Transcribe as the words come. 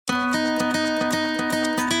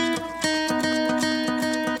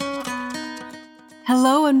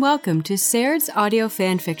and welcome to Saird's Audio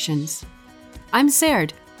Fanfictions. I'm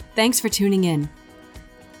Saird. Thanks for tuning in.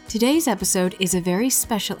 Today's episode is a very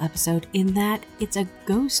special episode in that it's a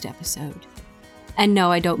ghost episode. And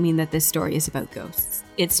no, I don't mean that this story is about ghosts.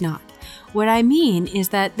 It's not. What I mean is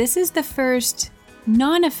that this is the first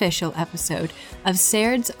non-official episode of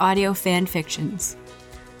Saird's Audio Fanfictions.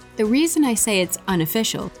 The reason I say it's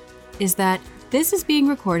unofficial is that this is being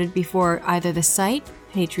recorded before either the site,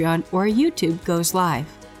 Patreon, or YouTube goes live,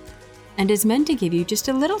 and is meant to give you just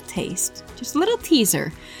a little taste, just a little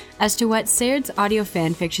teaser, as to what Saird's Audio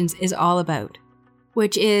Fanfictions is all about,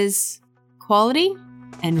 which is quality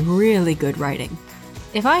and really good writing.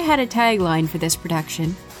 If I had a tagline for this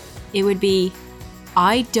production, it would be,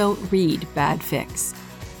 I don't read bad fics.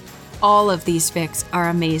 All of these fics are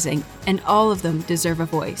amazing, and all of them deserve a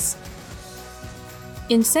voice.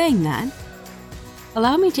 In saying that,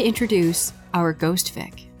 allow me to introduce our ghost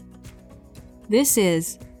fic. This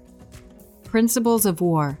is Principles of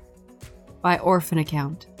War by Orphan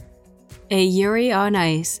Account, a Yuri on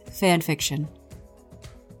Ice fanfiction.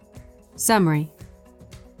 Summary: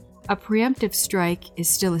 a preemptive strike is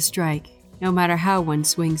still a strike, no matter how one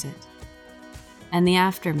swings it. And the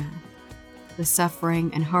aftermath, the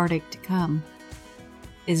suffering and heartache to come,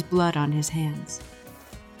 is blood on his hands.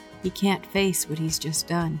 He can't face what he's just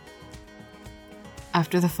done.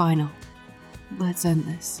 After the final, let's end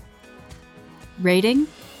this. Rating: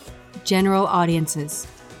 general audiences.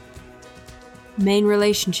 Main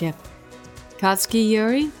relationship: Katsuki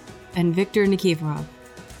Yuri and Viktor Nikiforov.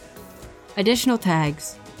 Additional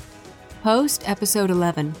tags: post episode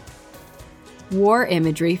 11. War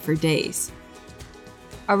imagery for days.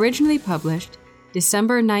 Originally published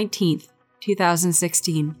December 19th,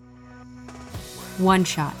 2016. One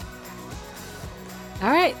shot.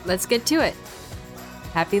 Alright, let's get to it.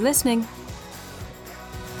 Happy listening.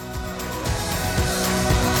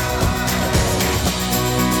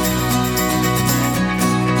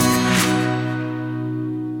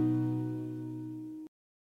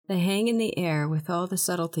 They hang in the air with all the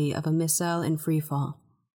subtlety of a missile in freefall,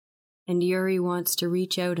 and Yuri wants to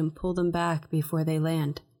reach out and pull them back before they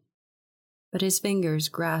land. But his fingers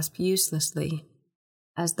grasp uselessly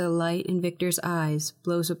as the light in Victor's eyes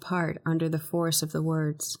blows apart under the force of the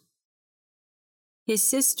words. His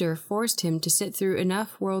sister forced him to sit through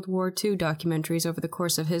enough World War II documentaries over the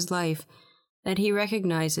course of his life that he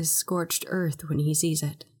recognizes scorched earth when he sees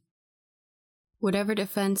it. Whatever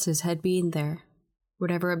defenses had been there,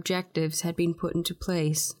 whatever objectives had been put into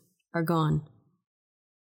place, are gone.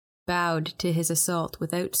 Bowed to his assault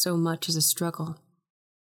without so much as a struggle,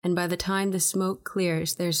 and by the time the smoke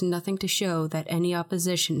clears, there's nothing to show that any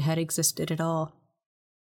opposition had existed at all.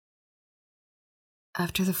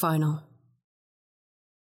 After the final,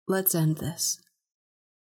 let's end this.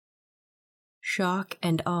 Shock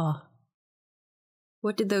and awe.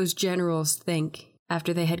 What did those generals think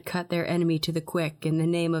after they had cut their enemy to the quick in the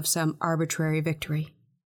name of some arbitrary victory?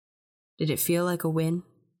 Did it feel like a win?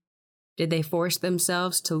 Did they force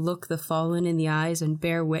themselves to look the fallen in the eyes and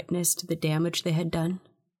bear witness to the damage they had done?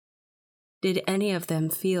 Did any of them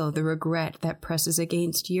feel the regret that presses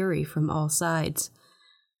against Yuri from all sides,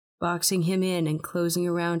 boxing him in and closing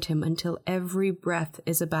around him until every breath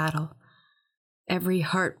is a battle, every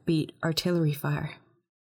heartbeat artillery fire?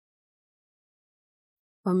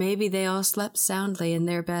 Or maybe they all slept soundly in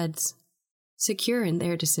their beds, secure in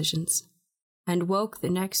their decisions, and woke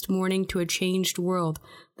the next morning to a changed world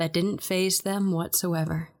that didn't faze them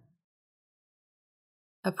whatsoever.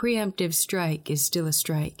 A preemptive strike is still a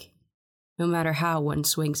strike, no matter how one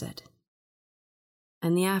swings it.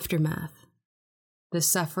 And the aftermath, the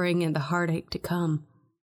suffering and the heartache to come,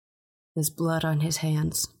 is blood on his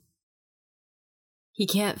hands. He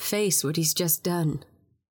can't face what he's just done.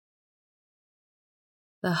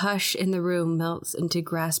 The hush in the room melts into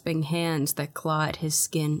grasping hands that claw at his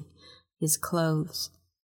skin, his clothes,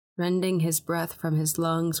 rending his breath from his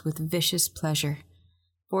lungs with vicious pleasure,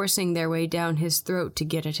 forcing their way down his throat to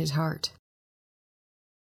get at his heart.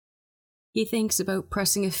 He thinks about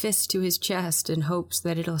pressing a fist to his chest in hopes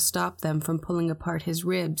that it'll stop them from pulling apart his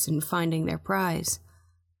ribs and finding their prize.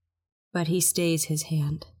 But he stays his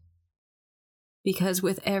hand. Because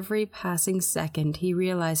with every passing second he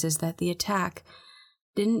realizes that the attack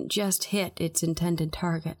didn't just hit its intended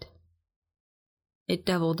target. It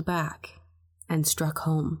doubled back and struck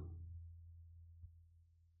home.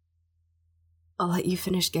 I'll let you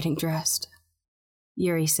finish getting dressed,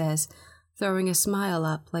 Yuri says, throwing a smile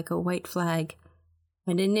up like a white flag,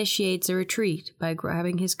 and initiates a retreat by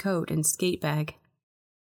grabbing his coat and skate bag.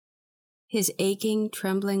 His aching,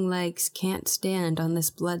 trembling legs can't stand on this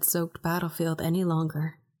blood-soaked battlefield any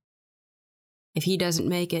longer. If he doesn't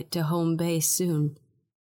make it to home base soon,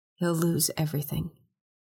 he'll lose everything.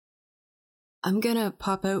 I'm gonna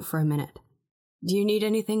pop out for a minute. Do you need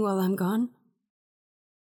anything while I'm gone?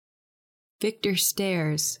 Victor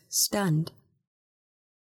stares, stunned.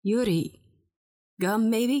 Yuri, gum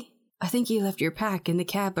maybe? I think you left your pack in the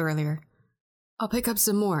cab earlier. I'll pick up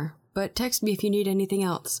some more, but text me if you need anything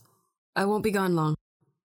else. I won't be gone long.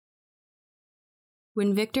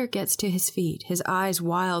 When Victor gets to his feet, his eyes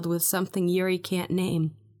wild with something Yuri can't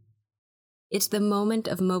name. It's the moment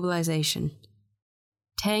of mobilization.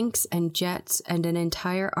 Tanks and jets and an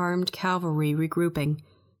entire armed cavalry regrouping,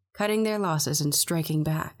 cutting their losses and striking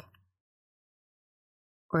back.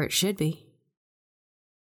 Or it should be.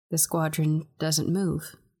 The squadron doesn't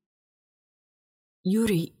move.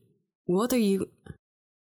 Yuri, what are you...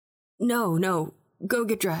 No, go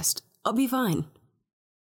get dressed. I'll be fine.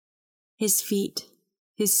 His feet,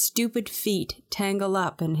 his stupid feet, tangle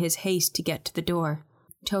up in his haste to get to the door,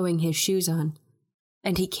 towing his shoes on,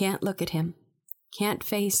 and he can't look at him, can't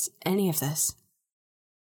face any of this.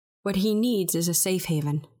 What he needs is a safe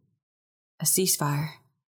haven, a ceasefire.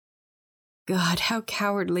 God, how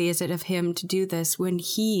cowardly is it of him to do this when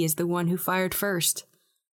he is the one who fired first?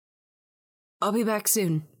 I'll be back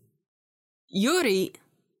soon. Yuri!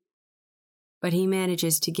 But he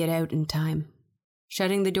manages to get out in time,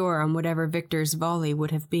 shutting the door on whatever Victor's volley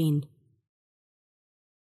would have been.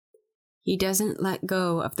 He doesn't let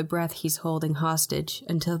go of the breath he's holding hostage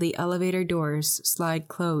until the elevator doors slide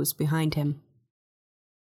closed behind him.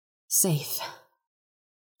 Safe.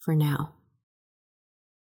 For now.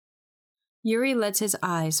 Yuri lets his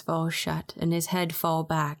eyes fall shut and his head fall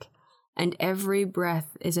back, and every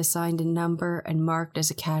breath is assigned a number and marked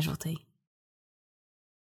as a casualty.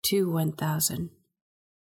 2 1,000.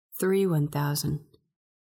 3 1,000.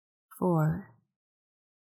 4.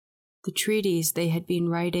 The treaties they had been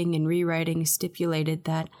writing and rewriting stipulated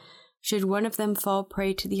that, should one of them fall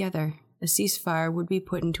prey to the other, a ceasefire would be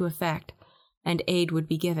put into effect, and aid would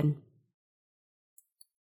be given.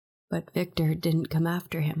 But Victor didn't come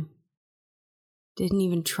after him. Didn't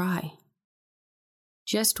even try.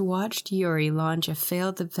 Just watched Yuri launch a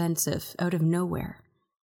failed offensive out of nowhere,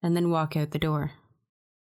 and then walk out the door.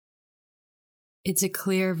 It's a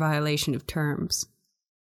clear violation of terms,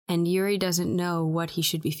 and Yuri doesn't know what he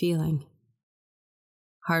should be feeling.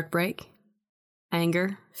 Heartbreak?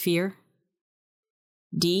 Anger? Fear?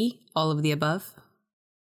 D, all of the above?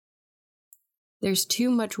 There's too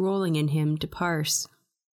much rolling in him to parse,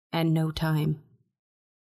 and no time.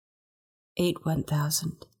 8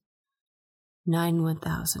 1,000. 9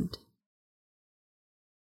 1,000.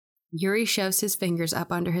 Yuri shoves his fingers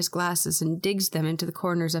up under his glasses and digs them into the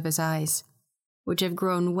corners of his eyes, which have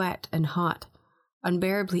grown wet and hot,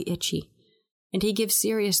 unbearably itchy, and he gives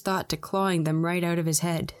serious thought to clawing them right out of his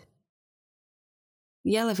head.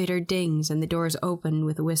 The elevator dings and the doors open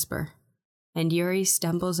with a whisper, and Yuri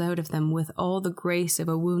stumbles out of them with all the grace of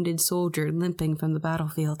a wounded soldier limping from the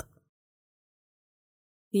battlefield.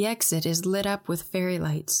 The exit is lit up with fairy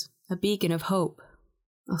lights, a beacon of hope.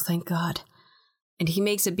 Oh, thank God. And he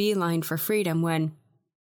makes a beeline for freedom when,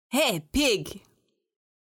 "Hey, pig!"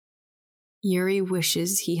 Yuri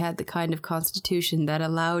wishes he had the kind of constitution that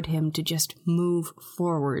allowed him to just move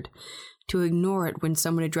forward, to ignore it when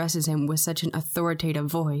someone addresses him with such an authoritative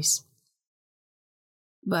voice.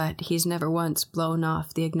 But he's never once blown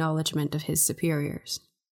off the acknowledgement of his superiors.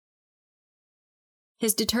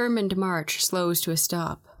 His determined march slows to a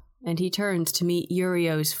stop, and he turns to meet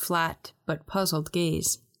Yurio's flat but puzzled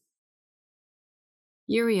gaze.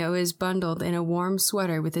 Yurio is bundled in a warm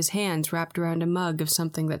sweater with his hands wrapped around a mug of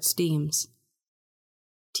something that steams.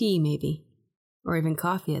 Tea, maybe, or even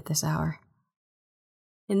coffee at this hour.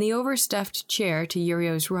 In the overstuffed chair to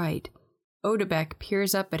Yurio's right, Odebek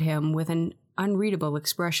peers up at him with an unreadable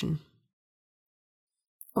expression.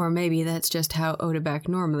 Or maybe that's just how Odebek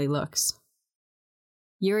normally looks.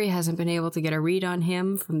 Yuri hasn't been able to get a read on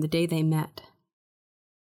him from the day they met.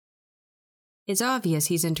 It's obvious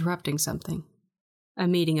he's interrupting something. A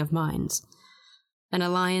meeting of minds. An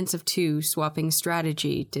alliance of two swapping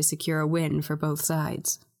strategy to secure a win for both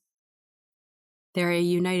sides. They're a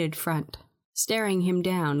united front, staring him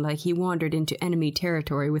down like he wandered into enemy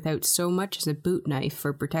territory without so much as a boot knife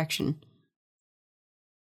for protection.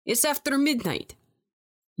 "It's after midnight,"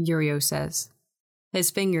 Yurio says. His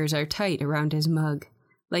fingers are tight around his mug,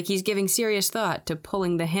 like he's giving serious thought to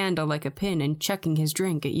pulling the handle like a pin and chucking his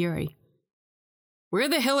drink at Yuri. "Where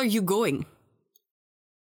the hell are you going?"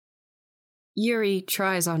 Yuri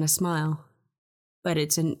tries on a smile, but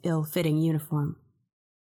it's an ill-fitting uniform.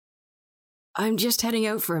 "I'm just heading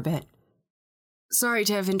out for a bit. Sorry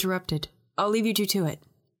to have interrupted. I'll leave you two to it."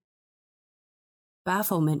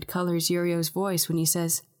 Bafflement colors Yurio's voice when he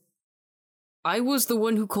says, I was the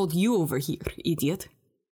one who called you over here, idiot.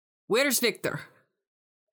 Where's Victor?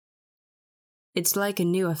 It's like a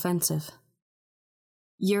new offensive.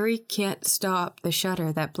 Yuri can't stop the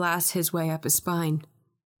shudder that blasts his way up his spine.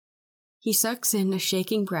 He sucks in a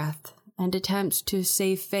shaking breath and attempts to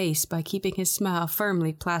save face by keeping his smile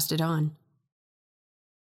firmly plastered on.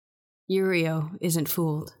 Yurio isn't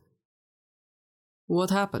fooled.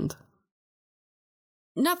 What happened?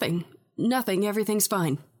 Nothing, everything's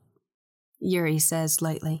fine, Yuri says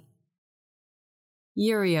lightly.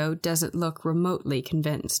 Yurio doesn't look remotely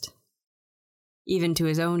convinced. Even to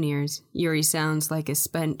his own ears, Yuri sounds like a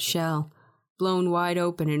spent shell, blown wide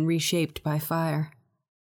open and reshaped by fire,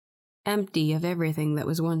 empty of everything that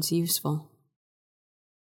was once useful.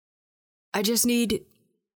 I just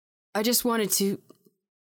wanted to...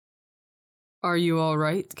 Are you all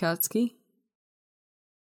right, Katsuki?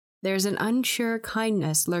 There's an unsure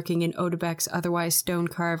kindness lurking in Odebek's otherwise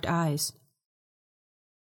stone-carved eyes.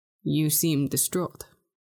 You seem distraught.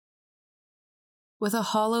 With a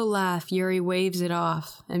hollow laugh, Yuri waves it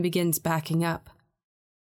off and begins backing up.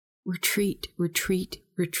 Retreat, retreat,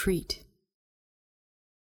 retreat.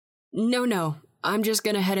 No, I'm just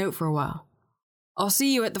gonna head out for a while. I'll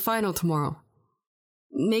see you at the final tomorrow.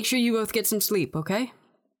 Make sure you both get some sleep, okay?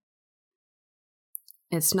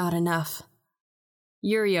 It's not enough.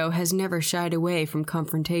 Yurio has never shied away from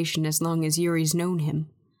confrontation as long as Yuri's known him.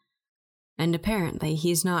 And apparently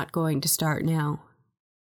he's not going to start now.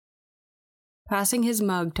 Passing his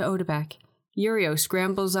mug to Odebek, Yurio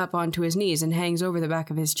scrambles up onto his knees and hangs over the back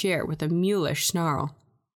of his chair with a mulish snarl.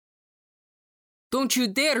 Don't you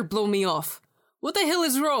dare blow me off! What the hell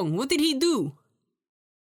is wrong? What did he do?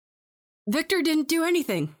 Victor didn't do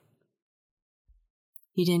anything.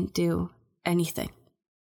 He didn't do anything.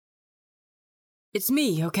 It's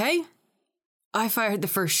me, okay? I fired the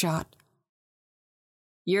first shot.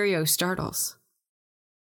 Yurio startles.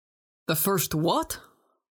 The first what?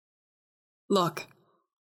 Look,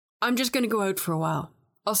 I'm just going to go out for a while.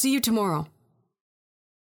 I'll see you tomorrow.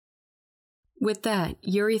 With that,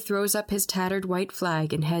 Yuri throws up his tattered white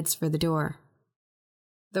flag and heads for the door.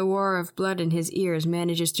 The roar of blood in his ears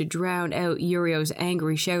manages to drown out Yurio's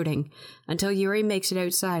angry shouting until Yuri makes it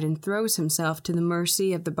outside and throws himself to the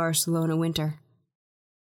mercy of the Barcelona winter.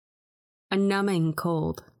 A numbing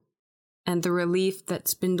cold, and the relief that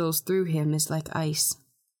spindles through him is like ice.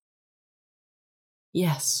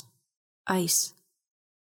 Yes, ice.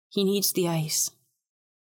 He needs the ice.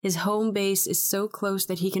 His home base is so close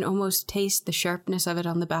that he can almost taste the sharpness of it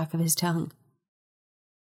on the back of his tongue.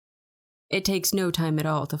 It takes no time at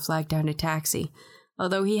all to flag down a taxi,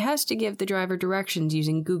 although he has to give the driver directions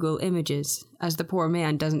using Google Images, as the poor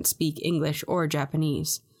man doesn't speak English or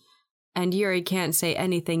Japanese. And Yuri can't say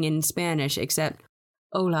anything in Spanish except,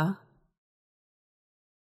 Hola.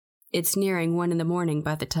 It's nearing 1 a.m.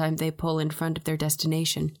 by the time they pull in front of their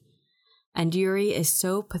destination, and Yuri is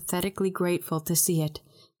so pathetically grateful to see it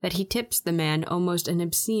that he tips the man almost an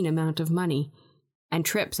obscene amount of money and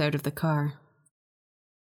trips out of the car.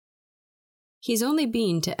 He's only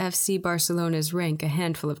been to FC Barcelona's rink a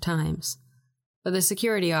handful of times, but the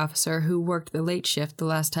security officer who worked the late shift the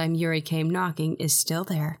last time Yuri came knocking is still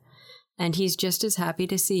there, and he's just as happy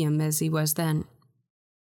to see him as he was then.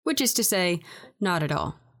 Which is to say, not at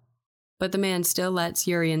all. But the man still lets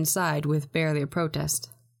Yuri inside with barely a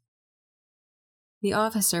protest. The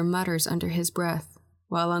officer mutters under his breath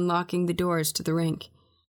while unlocking the doors to the rink,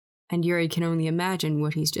 and Yuri can only imagine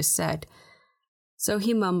what he's just said, so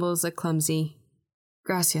he mumbles a clumsy,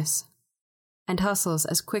 gracias, and hustles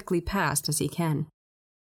as quickly past as he can.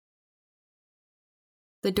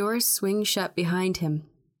 The doors swing shut behind him,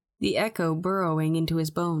 the echo burrowing into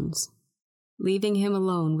his bones, leaving him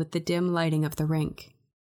alone with the dim lighting of the rink.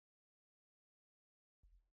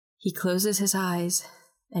 He closes his eyes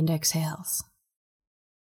and exhales.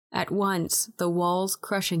 At once, the walls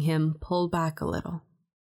crushing him pull back a little,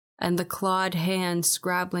 and the clawed hands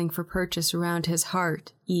scrabbling for purchase around his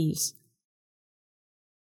heart ease.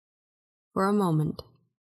 For a moment,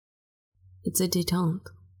 it's a détente.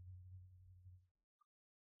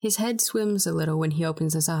 His head swims a little when he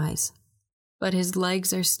opens his eyes, but his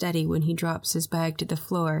legs are steady when he drops his bag to the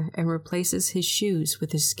floor and replaces his shoes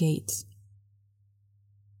with his skates.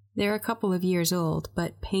 They're a couple of years old,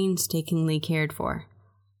 but painstakingly cared for,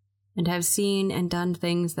 and have seen and done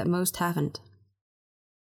things that most haven't.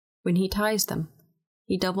 When he ties them,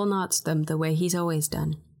 he double knots them the way he's always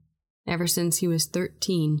done, ever since he was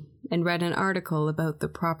 13 and read an article about the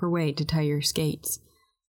proper way to tie your skates,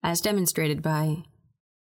 as demonstrated by...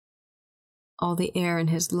 All the air in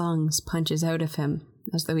his lungs punches out of him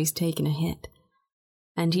as though he's taken a hit,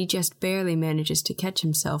 and he just barely manages to catch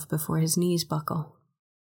himself before his knees buckle.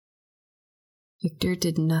 Victor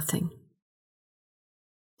did nothing.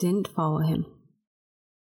 Didn't follow him.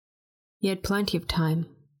 He had plenty of time.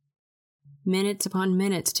 Minutes upon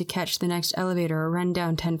minutes to catch the next elevator or run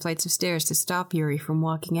down 10 flights of stairs to stop Yuri from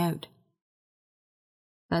walking out.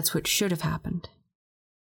 That's what should have happened.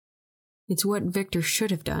 It's what Victor should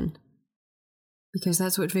have done. Because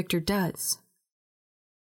that's what Victor does.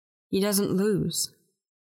 He doesn't lose.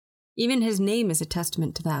 Even his name is a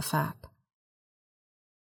testament to that fact.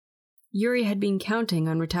 Yuri had been counting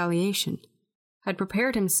on retaliation, had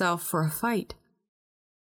prepared himself for a fight.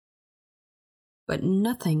 But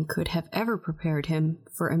nothing could have ever prepared him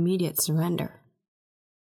for immediate surrender.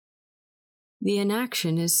 The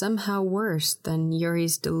inaction is somehow worse than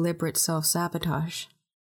Yuri's deliberate self-sabotage.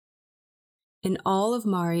 In all of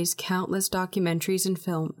Mari's countless documentaries and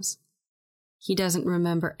films, he doesn't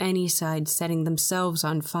remember any side setting themselves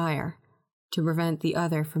on fire to prevent the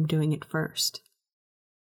other from doing it first.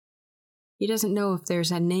 He doesn't know if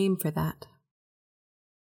there's a name for that.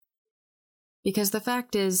 Because the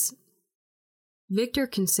fact is, Victor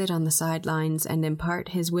can sit on the sidelines and impart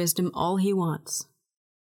his wisdom all he wants.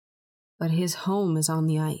 But his home is on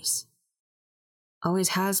the ice. Always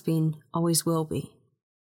has been, always will be.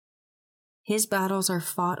 His battles are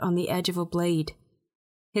fought on the edge of a blade.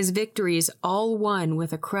 His victories all won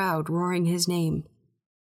with a crowd roaring his name.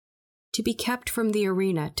 To be kept from the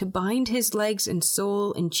arena, to bind his legs and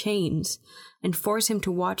soul in chains, and force him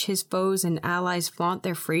to watch his foes and allies flaunt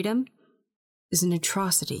their freedom, is an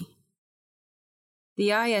atrocity. The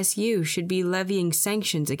ISU should be levying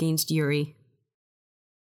sanctions against Yuri.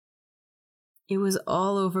 It was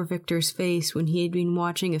all over Victor's face when he had been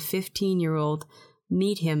watching a 15-year-old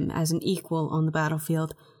meet him as an equal on the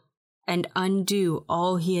battlefield and undo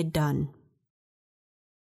all he had done.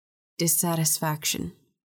 Dissatisfaction,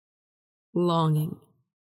 longing,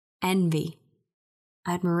 envy,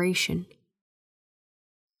 admiration.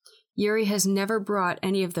 Yuri has never brought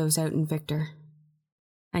any of those out in Victor,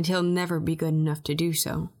 and he'll never be good enough to do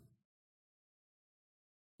so.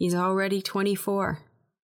 He's already 24.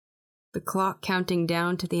 The clock counting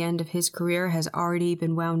down to the end of his career has already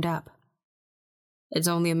been wound up. It's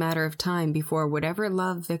only a matter of time before whatever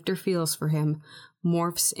love Victor feels for him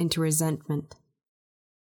morphs into resentment,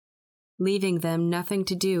 leaving them nothing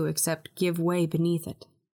to do except give way beneath it.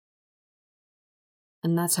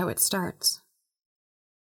 And that's how it starts,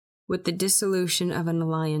 with the dissolution of an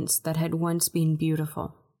alliance that had once been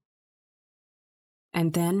beautiful.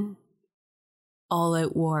 And then,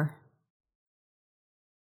 all-out war.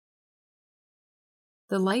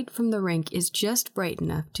 The light from the rink is just bright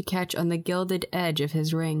enough to catch on the gilded edge of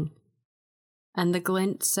his ring, and the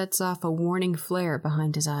glint sets off a warning flare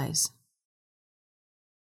behind his eyes.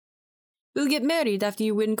 We'll get married after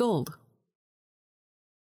you win gold.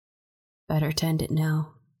 Better tend it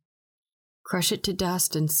now. Crush it to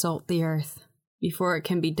dust and salt the earth before it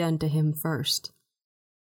can be done to him first.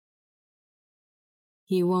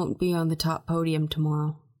 He won't be on the top podium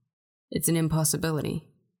tomorrow. It's an impossibility.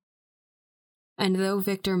 And though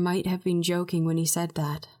Victor might have been joking when he said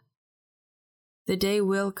that, the day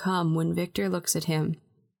will come when Victor looks at him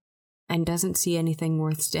and doesn't see anything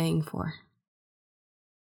worth staying for.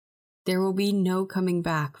 There will be no coming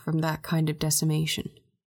back from that kind of decimation.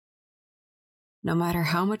 No matter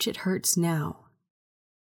how much it hurts now,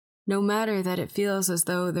 no matter that it feels as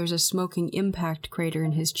though there's a smoking impact crater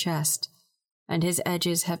in his chest and his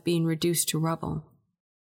edges have been reduced to rubble.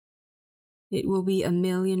 It will be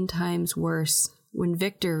 1,000,000 times worse when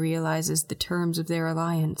Victor realizes the terms of their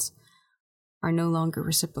alliance are no longer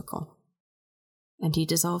reciprocal, and he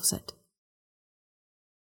dissolves it.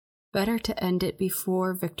 Better to end it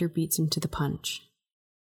before Victor beats him to the punch.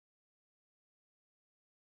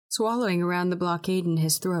 Swallowing around the blockade in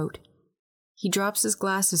his throat, he drops his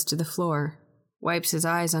glasses to the floor, wipes his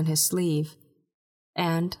eyes on his sleeve,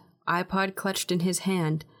 and, iPod clutched in his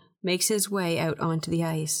hand, makes his way out onto the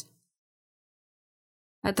ice.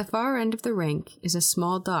 At the far end of the rink is a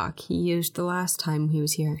small dock he used the last time he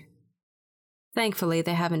was here. Thankfully,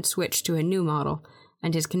 they haven't switched to a new model,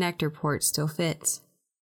 and his connector port still fits.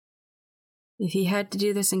 If he had to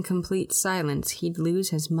do this in complete silence, he'd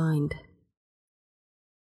lose his mind.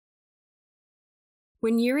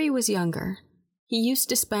 When Yuri was younger, he used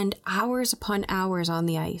to spend hours upon hours on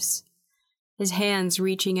the ice, his hands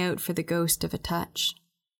reaching out for the ghost of a touch,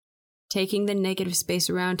 taking the negative space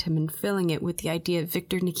around him and filling it with the idea of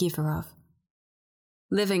Viktor Nikiforov,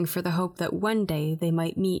 living for the hope that one day they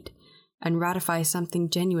might meet and ratify something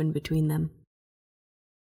genuine between them.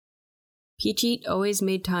 Pichit always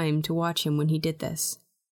made time to watch him when he did this,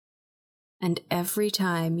 And every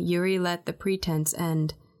time Yuri let the pretense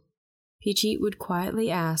end, Peachit would quietly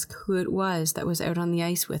ask who it was that was out on the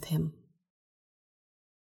ice with him.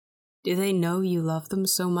 Do they know you love them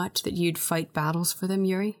so much that you'd fight battles for them,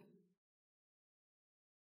 Yuri?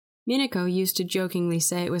 Minako used to jokingly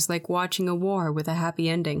say it was like watching a war with a happy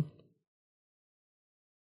ending.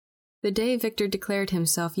 The day Victor declared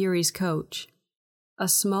himself Yuri's coach, a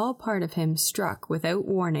small part of him struck without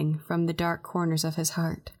warning from the dark corners of his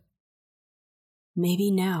heart. Maybe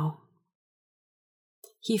now.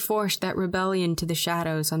 He forced that rebellion to the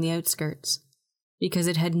shadows on the outskirts, because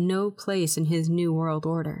it had no place in his new world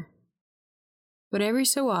order. But every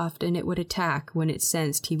so often it would attack when it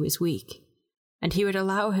sensed he was weak, and he would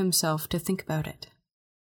allow himself to think about it.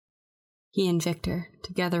 He and Victor,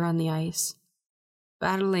 together on the ice,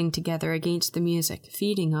 battling together against the music,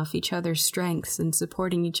 feeding off each other's strengths and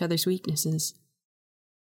supporting each other's weaknesses.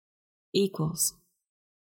 Equals.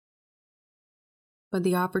 But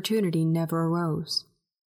the opportunity never arose.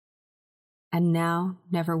 And now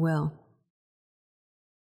never will.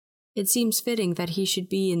 It seems fitting that he should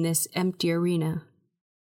be in this empty arena,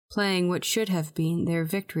 playing what should have been their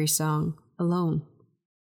victory song alone.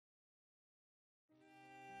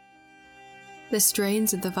 The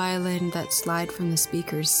strains of the violin that slide from the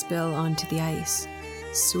speakers spill onto the ice,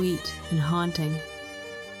 sweet and haunting,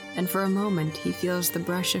 and for a moment he feels the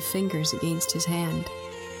brush of fingers against his hand,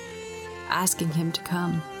 asking him to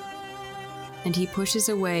come, and he pushes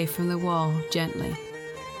away from the wall gently,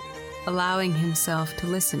 allowing himself to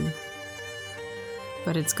listen.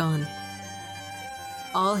 But it's gone.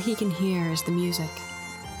 All he can hear is the music.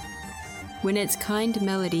 When its kind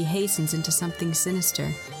melody hastens into something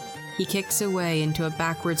sinister, he kicks away into a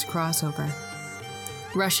backwards crossover,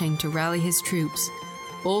 rushing to rally his troops,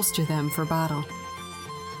 bolster them for battle.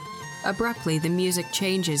 Abruptly, the music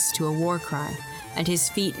changes to a war cry, and his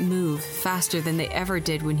feet move faster than they ever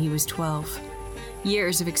did when he was 12.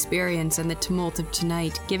 Years of experience and the tumult of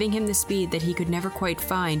tonight giving him the speed that he could never quite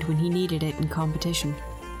find when he needed it in competition.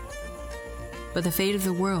 But the fate of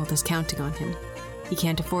the world is counting on him. He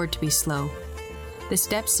can't afford to be slow. The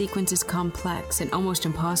step sequence is complex and almost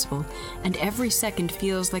impossible, and every second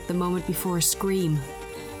feels like the moment before a scream.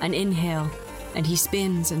 An inhale, and he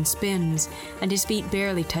spins and spins, and his feet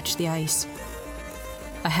barely touch the ice.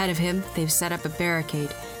 Ahead of him, they've set up a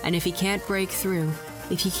barricade, and if he can't break through,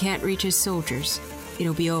 if he can't reach his soldiers,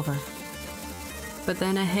 it'll be over. But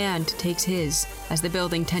then a hand takes his as the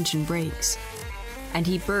building tension breaks, and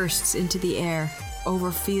he bursts into the air,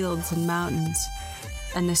 over fields and mountains,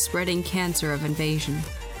 and the spreading cancer of invasion,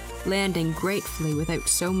 landing gratefully without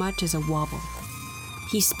so much as a wobble.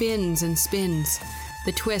 He spins and spins,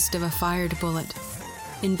 the twist of a fired bullet,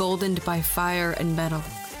 emboldened by fire and metal,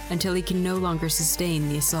 until he can no longer sustain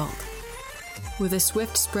the assault. With a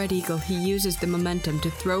swift spread eagle, he uses the momentum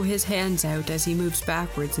to throw his hands out as he moves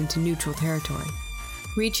backwards into neutral territory,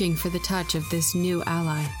 reaching for the touch of this new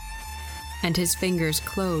ally, and his fingers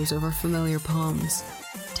close over familiar palms,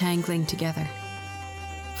 tangling together.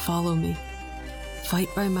 Follow me. Fight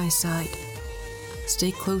by my side.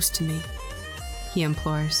 Stay close to me, he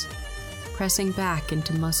implores, pressing back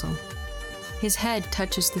into muscle. His head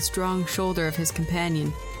touches the strong shoulder of his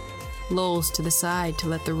companion, lolls to the side to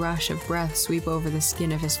let the rush of breath sweep over the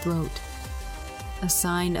skin of his throat. A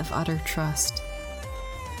sign of utter trust.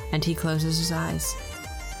 And he closes his eyes,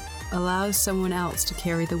 allows someone else to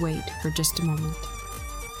carry the weight for just a moment.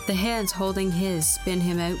 The hands holding his spin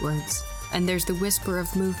him outwards, and there's the whisper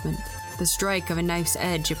of movement, the strike of a knife's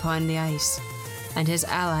edge upon the ice, and his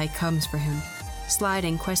ally comes for him,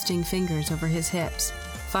 sliding questing fingers over his hips,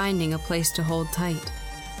 finding a place to hold tight.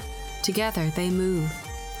 Together they move,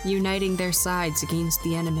 uniting their sides against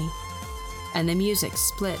the enemy, and the music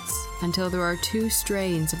splits until there are two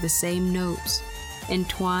strains of the same notes,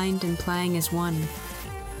 entwined and playing as one.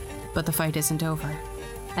 But the fight isn't over,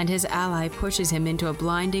 and his ally pushes him into a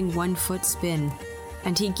blinding 1-foot spin,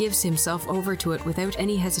 and he gives himself over to it without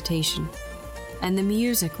any hesitation. And the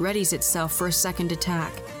music readies itself for a second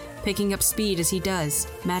attack, picking up speed as he does,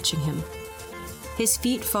 matching him. His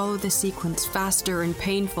feet follow the sequence, faster and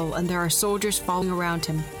painful, and there are soldiers falling around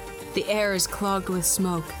him. The air is clogged with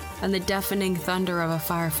smoke and the deafening thunder of a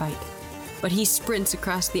firefight. But he sprints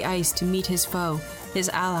across the ice to meet his foe, his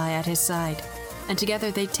ally at his side, and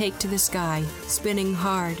together they take to the sky, spinning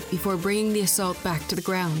hard before bringing the assault back to the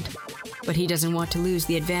ground. But he doesn't want to lose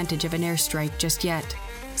the advantage of an airstrike just yet,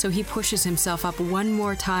 so he pushes himself up one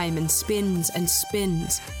more time and spins,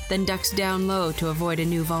 then ducks down low to avoid a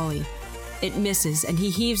new volley. It misses, and he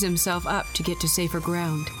heaves himself up to get to safer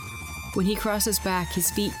ground. When he crosses back, his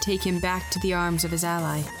feet take him back to the arms of his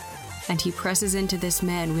ally, and he presses into this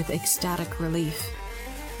man with ecstatic relief.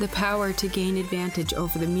 The power to gain advantage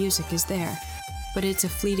over the music is there, but it's a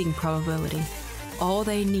fleeting probability. All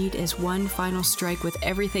they need is one final strike with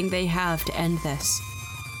everything they have to end this.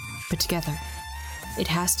 But together. It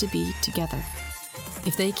has to be together.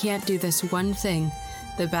 If they can't do this one thing,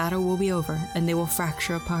 the battle will be over and they will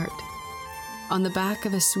fracture apart. On the back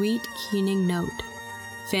of a sweet, keening note,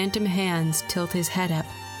 phantom hands tilt his head up,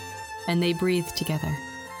 and they breathe together.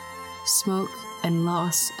 Smoke and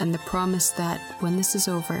loss and the promise that, when this is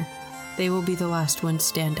over, they will be the last ones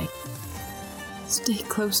standing. Stay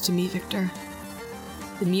close to me, Victor.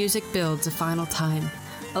 The music builds a final time,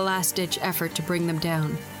 a last-ditch effort to bring them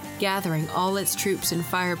down, gathering all its troops and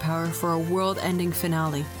firepower for a world-ending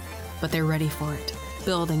finale. But they're ready for it,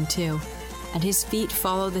 building too, and his feet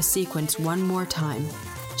follow the sequence one more time,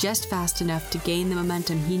 just fast enough to gain the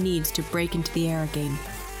momentum he needs to break into the air again.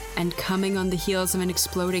 And coming on the heels of an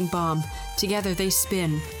exploding bomb, together they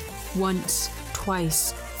spin, once,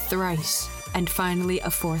 twice, thrice, and finally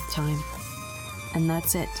a fourth time. And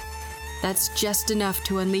that's it. That's just enough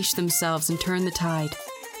to unleash themselves and turn the tide.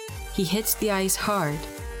 He hits the ice hard,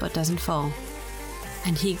 but doesn't fall.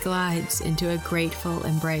 And he glides into a grateful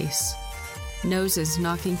embrace. Noses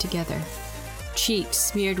knocking together, cheeks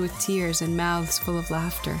smeared with tears and mouths full of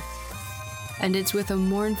laughter. And it's with a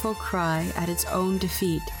mournful cry at its own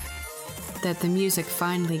defeat that the music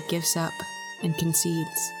finally gives up and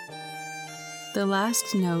concedes. The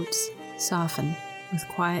last notes soften with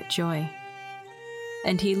quiet joy,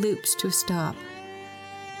 and he loops to a stop,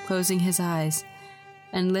 closing his eyes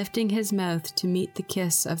and lifting his mouth to meet the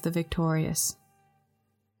kiss of the victorious,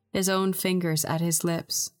 his own fingers at his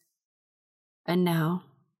lips. And now,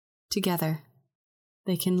 together,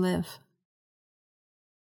 they can live.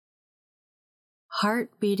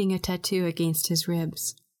 Heart beating a tattoo against his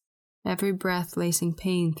ribs, every breath lacing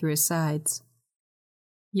pain through his sides.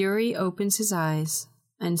 Yuri opens his eyes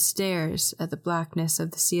and stares at the blackness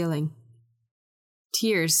of the ceiling,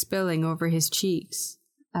 tears spilling over his cheeks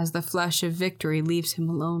as the flush of victory leaves him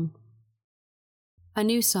alone. A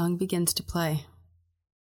new song begins to play.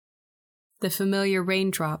 The familiar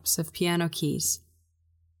raindrops of piano keys,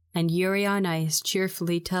 and Yuri on Ice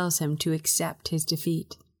cheerfully tells him to accept his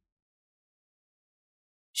defeat.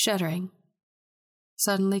 Shuddering,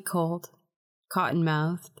 suddenly cold,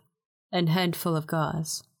 cotton-mouthed, and head full of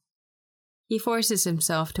gauze, he forces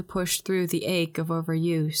himself to push through the ache of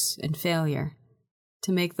overuse and failure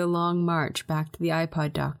to make the long march back to the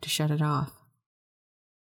iPod dock to shut it off.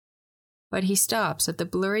 But he stops at the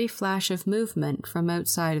blurry flash of movement from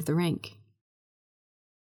outside of the rink.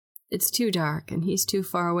 It's too dark, and he's too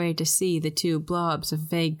far away to see the two blobs of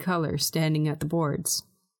vague color standing at the boards.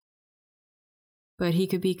 But he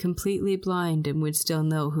could be completely blind and would still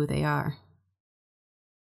know who they are.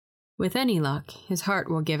 With any luck, his heart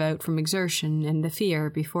will give out from exertion and the fear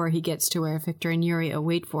before he gets to where Victor and Yuri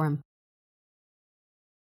await for him.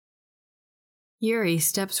 Yuri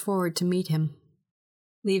steps forward to meet him,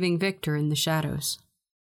 leaving Victor in the shadows.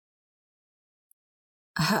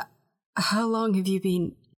 How long have you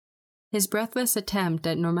been... His breathless attempt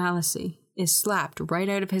at normalcy is slapped right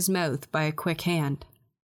out of his mouth by a quick hand,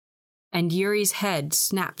 and Yuri's head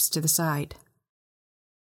snaps to the side.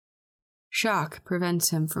 Shock prevents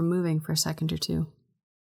him from moving for a second or two.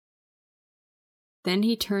 Then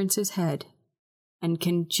he turns his head and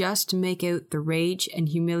can just make out the rage and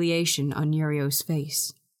humiliation on Yurio's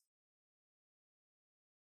face.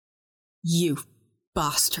 "You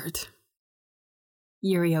bastard,"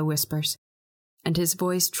 Yurio whispers, and his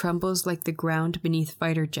voice trembles like the ground beneath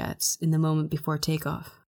fighter jets in the moment before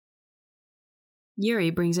takeoff.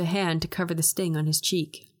 Yuri brings a hand to cover the sting on his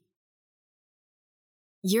cheek.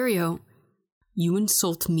 "Yurio, you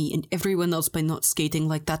insult me and everyone else by not skating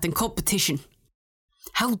like that in competition.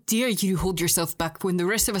 How dare you hold yourself back when the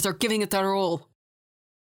rest of us are giving it our all?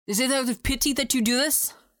 Is it out of pity that you do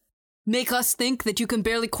this? Make us think that you can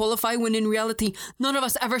barely qualify when in reality none of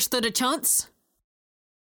us ever stood a chance?"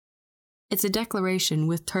 It's a declaration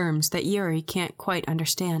with terms that Yuri can't quite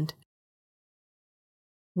understand.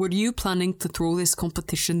 "Were you planning to throw this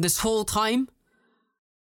competition this whole time?"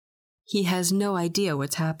 He has no idea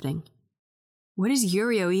what's happening. What is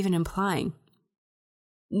Yurio even implying?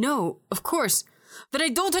 "No, of course, but I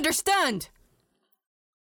don't understand!"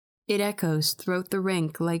 It echoes throughout the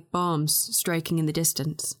rink like bombs striking in the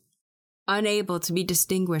distance, unable to be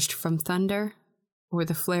distinguished from thunder or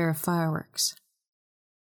the flare of fireworks.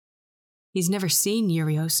 He's never seen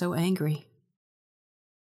Yurio so angry.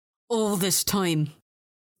 "All this time,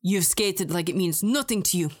 you've skated like it means nothing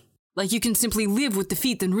to you, like you can simply live with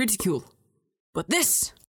defeat and ridicule. But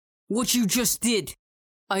this, what you just did,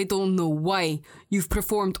 I don't know why you've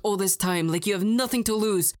performed all this time like you have nothing to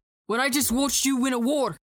lose when I just watched you win a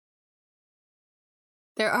war.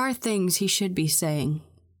 There are things he should be saying.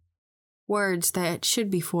 Words that should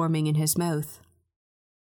be forming in his mouth.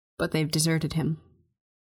 But they've deserted him.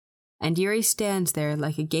 And Yuri stands there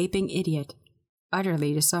like a gaping idiot,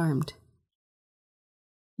 utterly disarmed.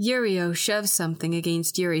 Yurio shoves something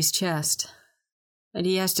against Yuri's chest, and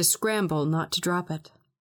he has to scramble not to drop it.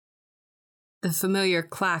 The familiar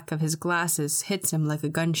clack of his glasses hits him like a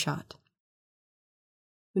gunshot.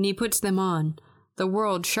 When he puts them on, the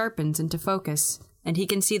world sharpens into focus, and he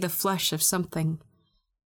can see the flush of something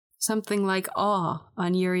like awe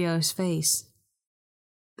on Yurio's face,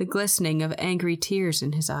 the glistening of angry tears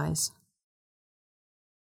in his eyes.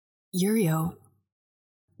 Yurio,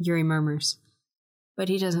 Yuri murmurs, but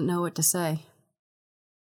he doesn't know what to say.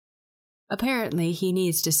 Apparently, he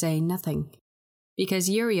needs to say nothing, because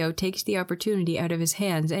Yurio takes the opportunity out of his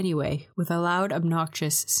hands anyway, with a loud,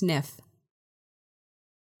 obnoxious sniff.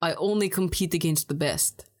 I only compete against the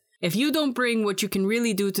best. If you don't bring what you can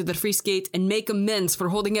really do to the free skate and make amends for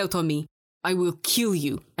holding out on me, I will kill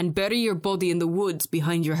you and bury your body in the woods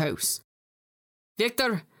behind your house.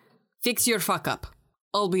 Victor, fix your fuck up.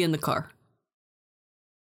 I'll be in the car.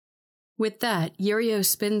 With that, Yurio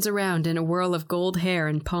spins around in a whirl of gold hair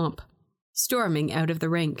and pomp, storming out of the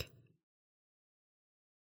rink.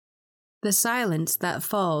 The silence that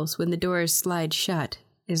falls when the doors slide shut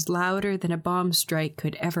is louder than a bomb strike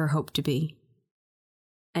could ever hope to be.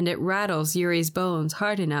 And it rattles Yuri's bones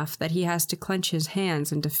hard enough that he has to clench his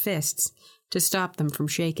hands into fists to stop them from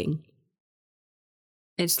shaking.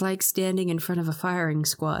 It's like standing in front of a firing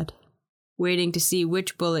squad, waiting to see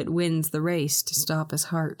which bullet wins the race to stop his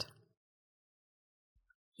heart.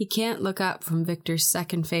 He can't look up from Victor's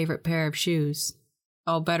second favorite pair of shoes,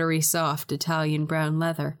 all buttery soft Italian brown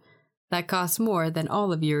leather, that costs more than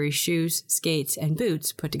all of Yuri's shoes, skates, and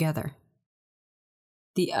boots put together.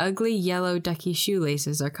 The ugly yellow ducky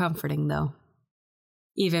shoelaces are comforting, though,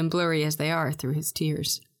 even blurry as they are through his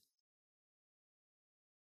tears.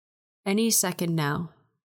 Any second now,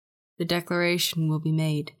 the declaration will be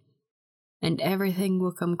made, and everything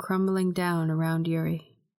will come crumbling down around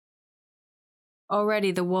Yuri.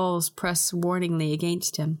 Already the walls press warningly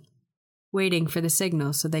against him, waiting for the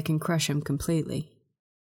signal so they can crush him completely.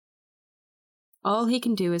 All he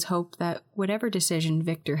can do is hope that whatever decision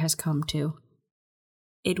Victor has come to,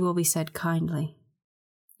 it will be said kindly,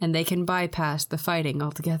 and they can bypass the fighting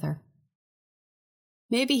altogether.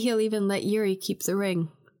 Maybe he'll even let Yuri keep the ring.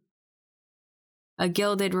 A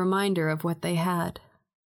gilded reminder of what they had.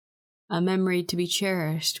 A memory to be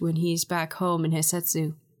cherished when he's back home in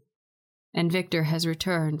Hisetsu, and Victor has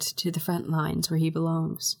returned to the front lines where he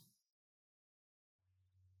belongs.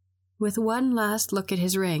 With one last look at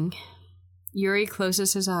his ring, Yuri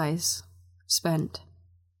closes his eyes, spent,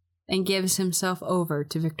 and gives himself over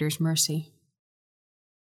to Victor's mercy.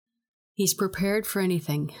 He's prepared for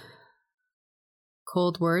anything.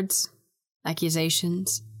 Cold words,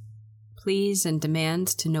 accusations, pleas and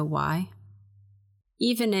demands to know why.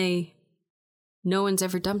 Even a, "No one's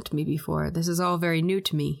ever dumped me before, this is all very new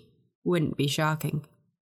to me," wouldn't be shocking.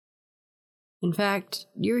 In fact,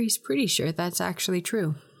 Yuri's pretty sure that's actually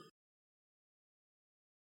true.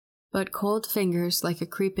 But cold fingers like a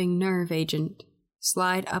creeping nerve agent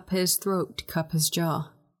slide up his throat to cup his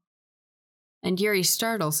jaw. And Yuri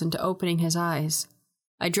startles into opening his eyes,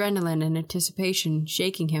 adrenaline and anticipation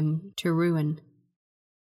shaking him to ruin.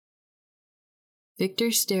 Victor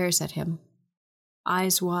stares at him,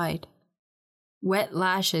 eyes wide, wet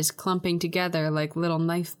lashes clumping together like little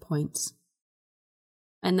knife points.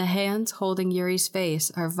 And the hands holding Yuri's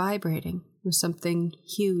face are vibrating with something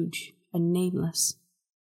huge and nameless.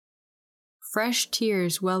 Fresh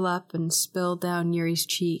tears well up and spill down Yuri's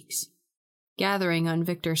cheeks, gathering on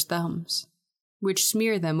Victor's thumbs, which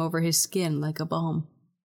smear them over his skin like a balm.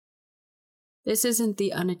 This isn't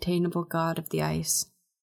the unattainable god of the ice,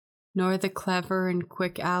 nor the clever and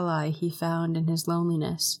quick ally he found in his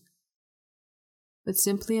loneliness, but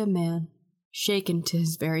simply a man shaken to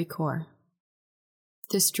his very core,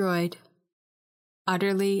 destroyed,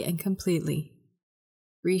 utterly and completely,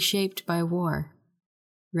 reshaped by war,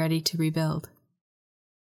 ready to rebuild.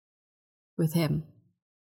 With him.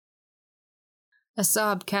 A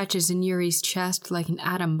sob catches in Yuri's chest like an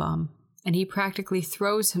atom bomb, and he practically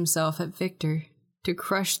throws himself at Victor to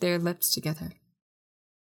crush their lips together.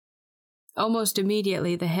 Almost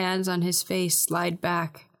immediately, the hands on his face slide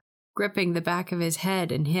back, gripping the back of his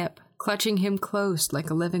head and hip, clutching him close like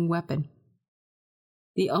a living weapon.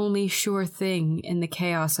 The only sure thing in the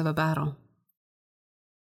chaos of a battle.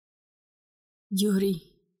 Yuri.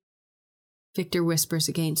 Victor whispers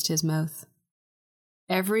against his mouth,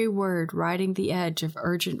 every word riding the edge of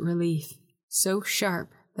urgent relief, so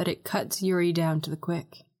sharp that it cuts Yuri down to the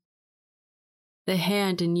quick. The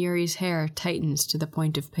hand in Yuri's hair tightens to the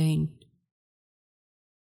point of pain.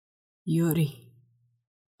 Yuri,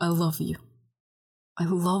 I love you. I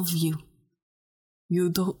love you. You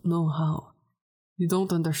don't know how. You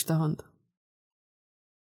don't understand.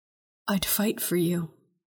 I'd fight for you.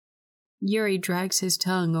 Yuri drags his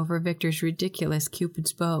tongue over Victor's ridiculous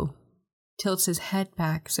Cupid's bow, tilts his head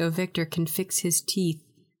back so Victor can fix his teeth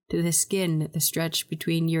to the skin at the stretch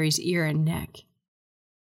between Yuri's ear and neck.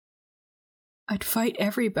 I'd fight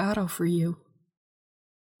every battle for you.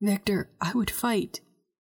 Victor, I would fight.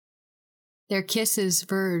 Their kisses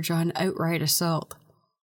verge on outright assault,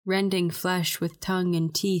 rending flesh with tongue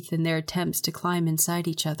and teeth in their attempts to climb inside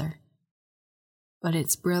each other. But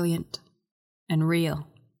it's brilliant and real,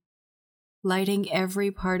 lighting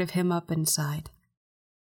every part of him up inside.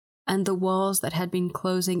 And the walls that had been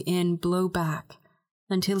closing in blow back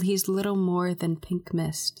until he's little more than pink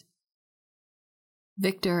mist.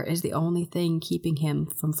 Victor is the only thing keeping him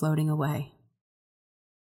from floating away.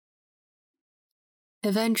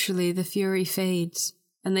 Eventually, the fury fades,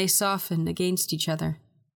 and they soften against each other.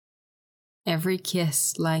 Every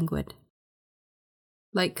kiss languid.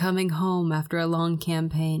 Like coming home after a long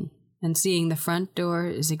campaign, and seeing the front door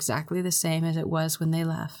is exactly the same as it was when they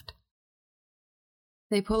left.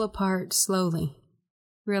 They pull apart slowly,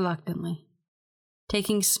 reluctantly,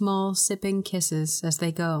 taking small sipping kisses as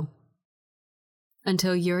they go,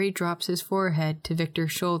 until Yuri drops his forehead to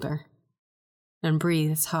Victor's shoulder and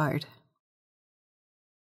breathes hard.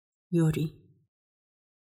 Yuri.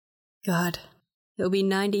 God, he'll be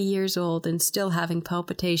 90 years old and still having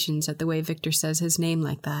palpitations at the way Victor says his name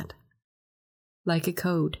like that. Like a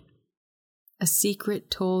code. A secret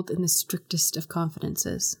told in the strictest of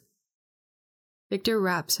confidences. Victor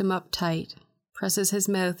wraps him up tight, presses his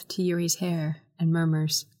mouth to Yuri's hair, and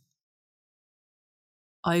murmurs,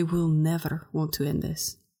 I will never want to end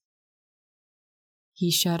this.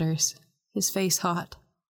 He shudders, his face hot.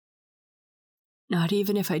 Not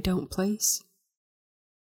even if I don't place?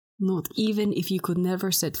 Not even if you could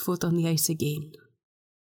never set foot on the ice again,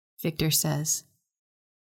 Victor says.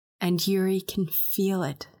 And Yuri can feel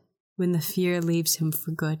it when the fear leaves him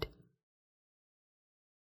for good.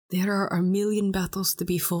 There are a million battles to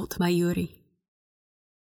be fought, my Yuri,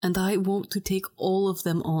 and I want to take all of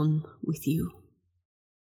them on with you.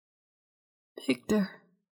 Victor.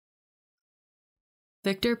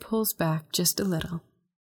 Victor pulls back just a little,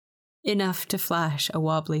 enough to flash a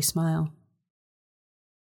wobbly smile.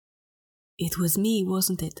 It was me,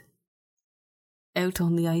 wasn't it? Out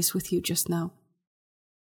on the ice with you just now.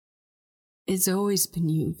 It's always been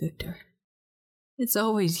you, Victor. It's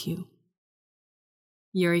always you.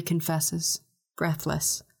 Yuri confesses,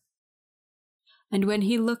 breathless. And when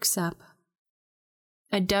he looks up,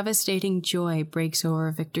 a devastating joy breaks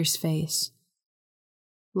over Victor's face,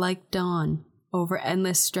 like dawn over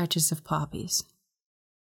endless stretches of poppies.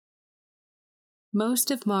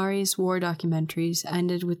 Most of Mari's war documentaries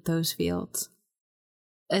ended with those fields,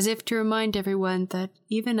 as if to remind everyone that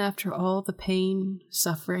even after all the pain,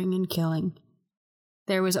 suffering, and killing,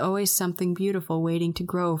 there was always something beautiful waiting to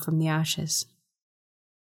grow from the ashes.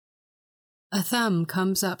 A thumb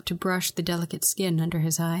comes up to brush the delicate skin under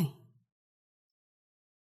his eye.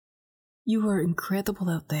 You were incredible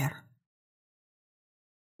out there.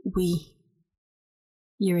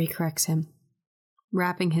 Yuri corrects him,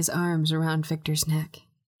 wrapping his arms around Victor's neck.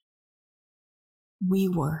 We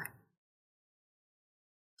were.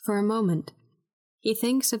 For a moment, he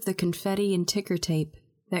thinks of the confetti and ticker tape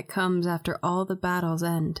that comes after all the battles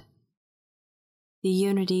end. The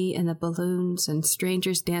unity and the balloons and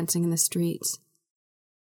strangers dancing in the streets.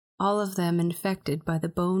 All of them infected by the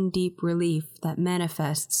bone-deep relief that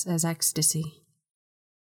manifests as ecstasy.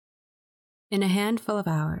 In a handful of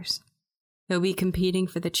hours, he'll be competing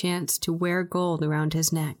for the chance to wear gold around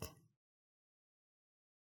his neck.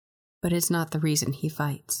 But it's not the reason he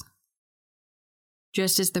fights.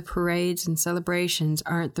 Just as the parades and celebrations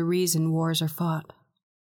aren't the reason wars are fought.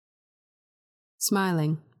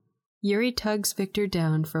 Smiling, Yuri tugs Victor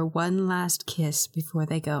down for one last kiss before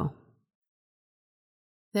they go.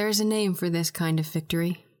 There is a name for this kind of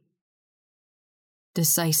victory.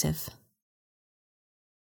 Decisive.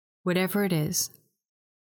 Whatever it is,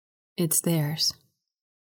 it's theirs.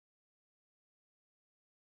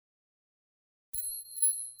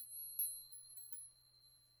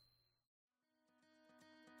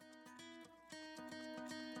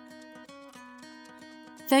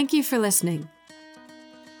 Thank you for listening.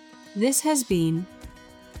 This has been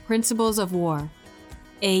Principles of War,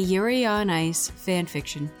 a Yuri on Ice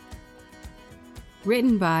fanfiction.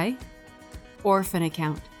 Written by Orphan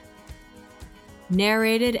Account.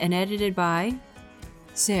 Narrated and edited by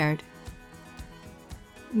Serd.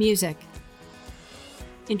 Music.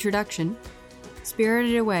 Introduction.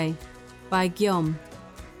 Spirited Away by Guillaume.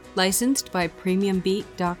 Licensed by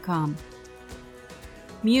PremiumBeat.com.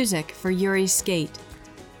 Music for Yuri's Skate.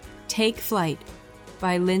 Take Flight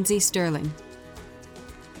by Lindsay Sterling.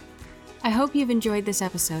 I hope you've enjoyed this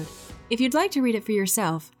episode. If you'd like to read it for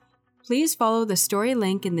yourself, please follow the story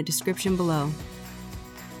link in the description below.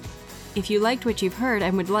 If you liked what you've heard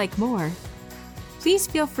and would like more, please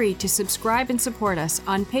feel free to subscribe and support us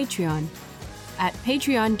on Patreon at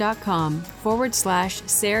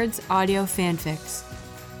patreon.com/Serd's Audio Fanfics.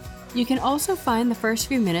 You can also find the first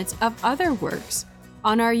few minutes of other works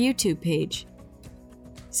on our YouTube page.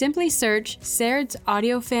 Simply search Serd's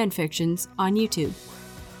Audio Fanfictions on YouTube.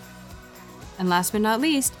 And last but not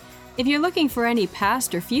least, if you're looking for any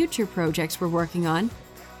past or future projects we're working on,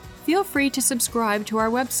 feel free to subscribe to our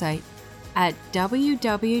website at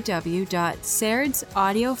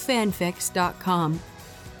www.serdsaudiofanfics.com.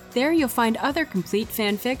 There you'll find other complete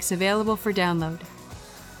fanfics available for download.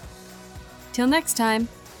 Till next time,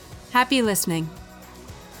 happy listening.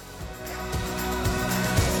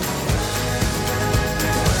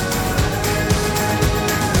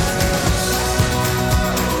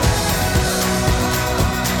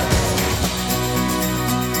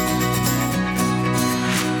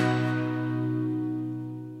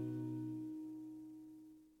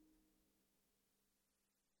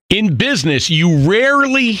 In business, you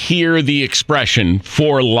rarely hear the expression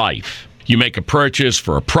 "for life." You make a purchase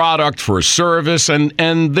for a product, for a service, and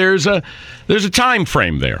there's a time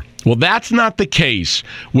frame there. Well, that's not the case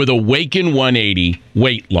with Awaken 180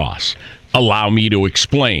 weight loss. Allow me to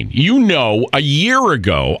explain. You know, a year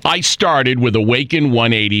ago, I started with Awaken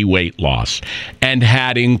 180 weight loss and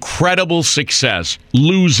had incredible success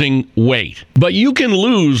losing weight. But you can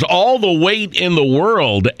lose all the weight in the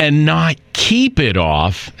world and not keep it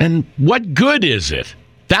off. And what good is it?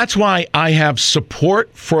 That's why I have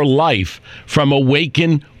support for life from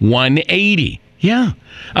Awaken 180. Yeah.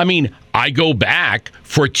 I mean, I go back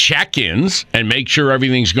for check-ins and make sure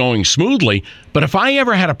everything's going smoothly. But if I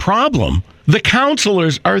ever had a problem, the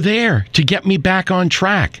counselors are there to get me back on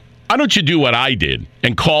track. Why don't you do what I did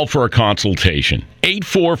and call for a consultation?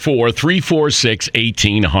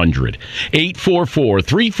 844-346-1800.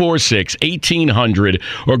 844-346-1800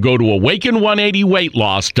 or go to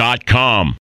awaken180weightloss.com.